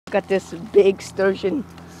Got this big sturgeon.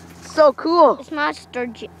 So cool. It's not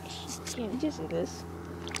sturgeon. Yes, it is.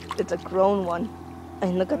 It's a grown one.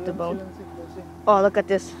 And look at the bone. Oh, look at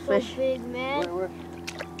this fish. So big, man. Where?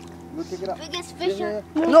 Go take it out. Biggest fish.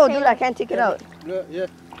 No, dude, I can't take it out. Yeah.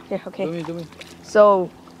 Here, okay. Do me. So,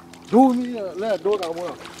 Look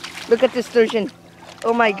look at this sturgeon.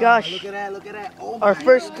 Oh my gosh. at that. Oh Our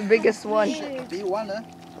first biggest one. A big one, huh?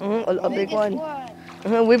 A big one.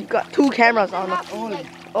 We've got 2 cameras on us.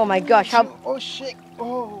 Oh my gosh. How? Oh shit.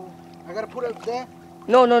 Oh. I gotta put it there.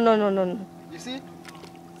 No. You see?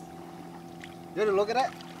 You look at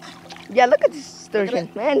that? Yeah, look at this sturgeon.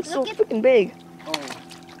 Man, it's so freaking big. Oh.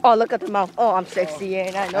 Oh, look at the mouth. Oh, I'm sexy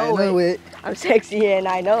and I know it. I'm sexy and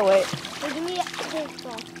I know it. Give me that.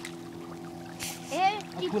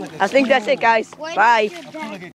 I think that's it, guys. Bye.